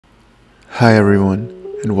Hi everyone,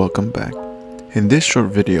 and welcome back. In this short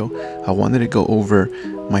video, I wanted to go over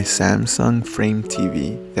my Samsung Frame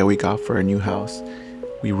TV that we got for our new house.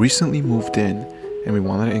 We recently moved in and we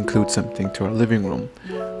wanted to include something to our living room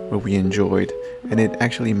where we enjoyed, and it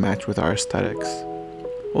actually matched with our aesthetics.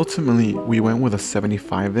 Ultimately, we went with a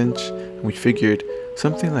 75-inch and we figured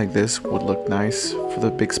something like this would look nice for the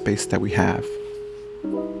big space that we have.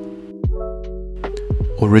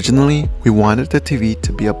 Originally, we wanted the TV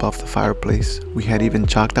to be above the fireplace. We had even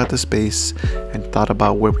chalked out the space and thought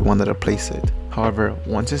about where we wanted to place it. However,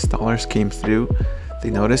 once installers came through,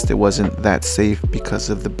 they noticed it wasn't that safe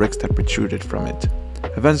because of the bricks that protruded from it.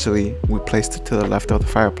 Eventually, we placed it to the left of the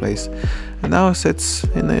fireplace, and now it sits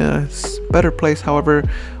in a better place. However,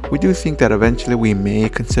 we do think that eventually we may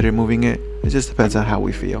consider moving it. It just depends on how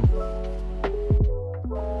we feel.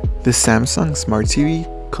 This Samsung Smart TV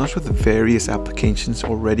comes with various applications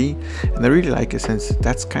already, and I really like it since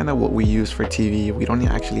that's kind of what we use for TV. We don't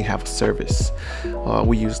actually have a service.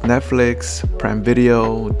 We use Netflix, Prime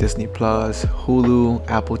Video, Disney Plus, Hulu,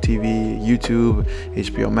 Apple TV, YouTube,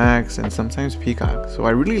 HBO Max, and sometimes Peacock. So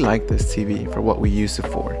I really like this TV for what we use it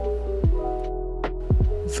for.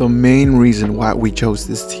 The main reason why we chose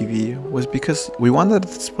this TV was because we wanted to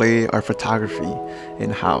display our photography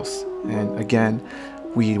in-house, and again,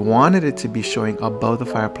 we wanted it to be showing above the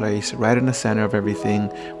fireplace, right in the center of everything,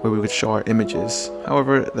 where we would show our images.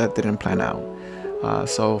 However, that didn't plan out.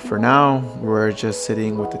 So for now, we're just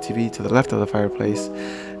sitting with the TV to the left of the fireplace,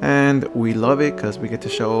 and we love it because we get to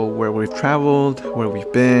show where we've traveled, where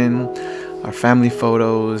we've been, our family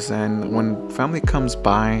photos, and when family comes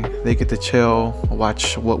by, they get to chill,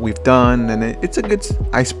 watch what we've done, and it's a good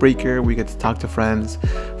icebreaker. We get to talk to friends,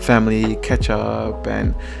 family, catch up,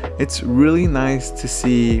 and it's really nice to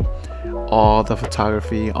see all the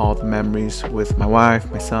photography, all the memories with my wife,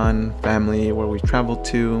 my son, family, where we traveled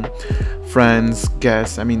to, friends,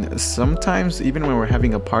 guests. I mean, sometimes even when we're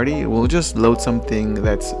having a party, we'll just load something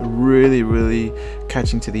that's really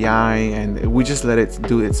catching to the eye, and we just let it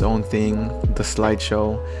do its own thing, the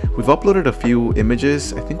slideshow. We've uploaded a few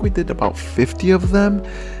images. I think we did about 50 of them,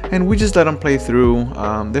 and we just let them play through.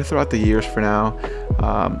 They're throughout the years for now,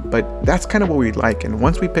 but that's kind of what we like. And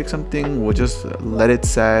once we pick something, we'll just let it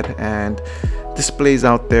set and displays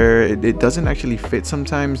out there. It doesn't actually fit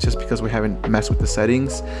sometimes just because we haven't messed with the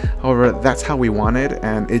settings. However, that's how we want it,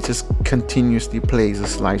 and it just continuously plays a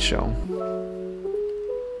slideshow.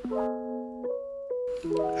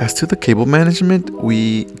 As to the cable management,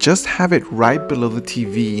 we just have it right below the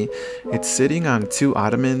TV. It's sitting on two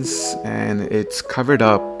ottomans, and it's covered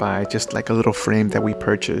up by just like a little frame that we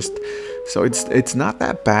purchased. So it's not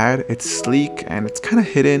that bad. It's sleek and it's kind of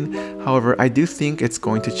hidden. However, I do think it's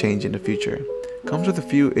going to change in the future. Comes with a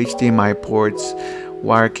few HDMI ports,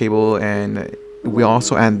 wire cable, and we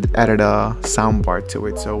also added a sound bar to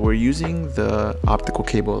it. So we're using the optical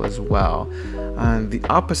cable as well. On the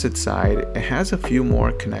opposite side, it has a few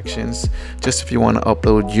more connections. Just if you want to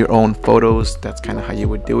upload your own photos, that's kind of how you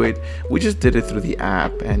would do it. We just did it through the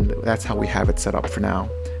app, and that's how we have it set up for now.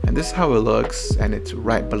 And this is how it looks, and it's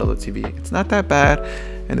right below the TV. It's not that bad,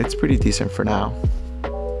 and it's pretty decent for now.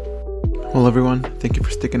 Well everyone, thank you for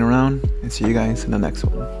sticking around, and see you guys in the next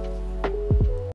one.